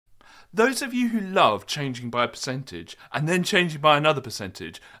Those of you who love changing by a percentage and then changing by another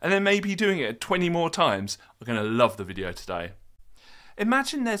percentage and then maybe doing it 20 more times are going to love the video today.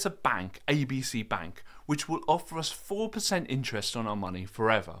 Imagine there's a bank, ABC Bank, which will offer us 4% interest on our money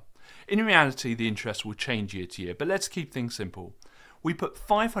forever. In reality, the interest will change year to year, but let's keep things simple. We put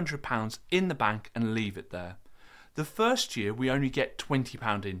 £500 in the bank and leave it there. The first year we only get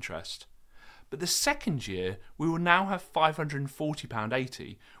 £20 interest. But the second year we will now have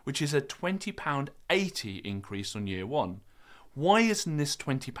 £540.80, which is a £20.80 increase on year one. Why isn't this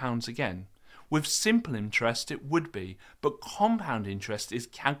 £20 again? With simple interest it would be, but compound interest is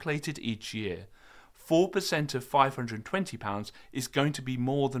calculated each year. 4% of £520 is going to be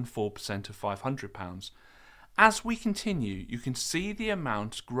more than 4% of £500. As we continue, you can see the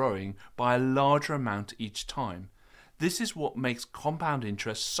amount growing by a larger amount each time. This is what makes compound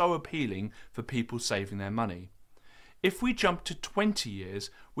interest so appealing for people saving their money. If we jump to 20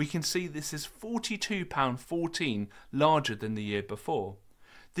 years, we can see this is £42.14 larger than the year before.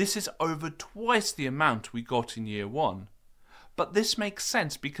 This is over twice the amount we got in year one. But this makes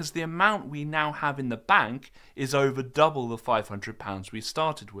sense because the amount we now have in the bank is over double the £500 we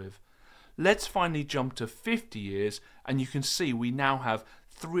started with. Let's finally jump to 50 years and you can see we now have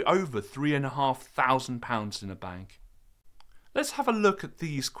over £3,500 in a bank. Let's have a look at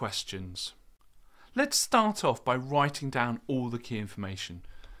these questions. Let's start off by writing down all the key information.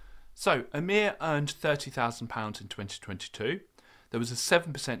 So, Amir earned £30,000 in 2022. There was a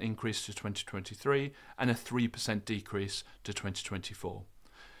 7% increase to 2023 and a 3% decrease to 2024.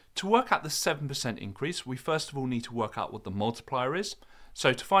 To work out the 7% increase, we first of all need to work out what the multiplier is.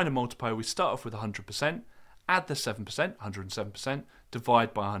 So to find a multiplier, we start off with 100%, add the 7%, 107%,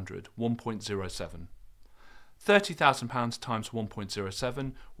 divide by 100, 1.07. £30,000 times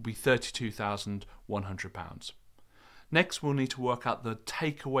 1.07 will be £32,100. Next, we'll need to work out the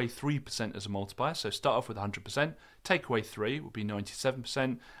take away 3% as a multiplier. So start off with 100%, take away 3 will be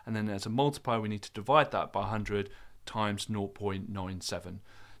 97%, and then as a multiplier we need to divide that by 100 times 0.97.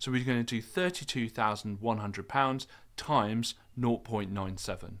 So we're going to do £32,100 times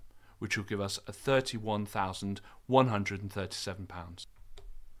 0.97, which will give us a £31,137.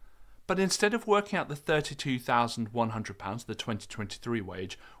 But instead of working out the £32,100, the 2023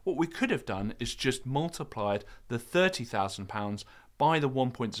 wage, what we could have done is just multiplied the £30,000 by the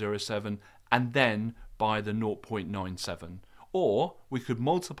 1.07 and then by the 0.97. Or we could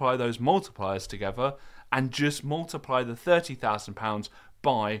multiply those multipliers together and just multiply the £30,000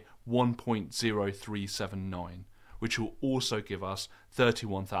 by 1.0379, which will also give us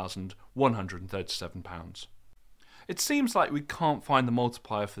 £31,137. It seems like we can't find the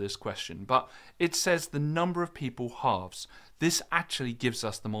multiplier for this question, but it says the number of people halves. This actually gives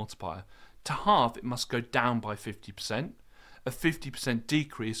us the multiplier. To halve, it must go down by 50%. A 50%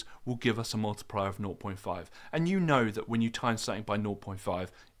 decrease will give us a multiplier of 0.5. And you know that when you times something by 0.5,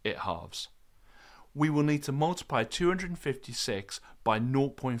 it halves. We will need to multiply 256 by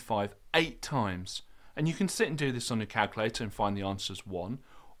 0.5 8 times. And you can sit and do this on your calculator and find the answer as 1.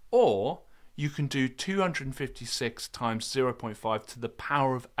 Or you can do 256 times 0.5 to the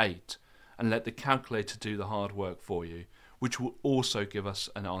power of 8 and let the calculator do the hard work for you, which will also give us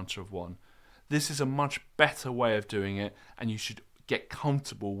an answer of 1. This is a much better way of doing it, and you should get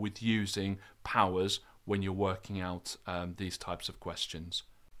comfortable with using powers when you're working out these types of questions.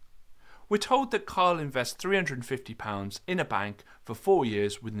 We're told that Kyle invests £350 in a bank for 4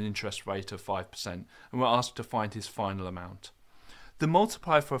 years with an interest rate of 5%, and we're asked to find his final amount. The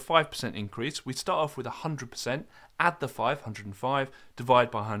multiplier for a 5% increase, we start off with 100%, add the 105,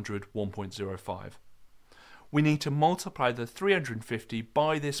 divide by 100, 1.05. We need to multiply the 350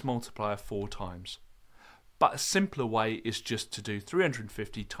 by this multiplier 4 times. But a simpler way is just to do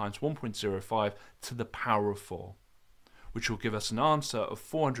 350 times 1.05 to the power of 4, which will give us an answer of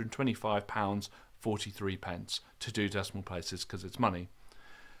 £425.43 to do decimal places because it's money.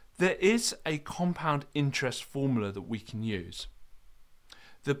 There is a compound interest formula that we can use.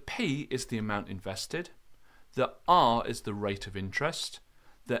 The P is the amount invested, the R is the rate of interest,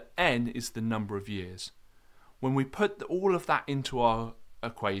 the N is the number of years. When we put all of that into our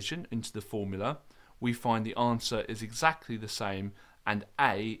equation, into the formula, we find the answer is exactly the same and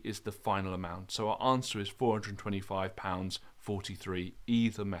A is the final amount. So our answer is £425.43,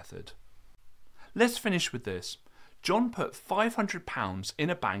 either method. Let's finish with this. John put £500 in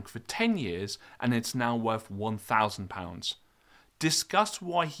a bank for 10 years and it's now worth £1,000. Discuss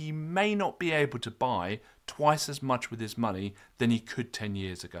why he may not be able to buy twice as much with his money than he could 10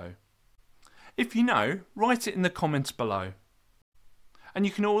 years ago. If you know, write it in the comments below. And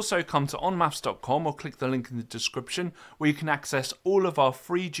you can also come to onmaths.com or click the link in the description where you can access all of our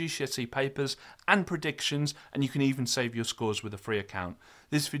free GCSE papers and predictions, and you can even save your scores with a free account.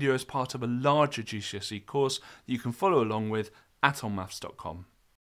 This video is part of a larger GCSE course that you can follow along with at onmaths.com.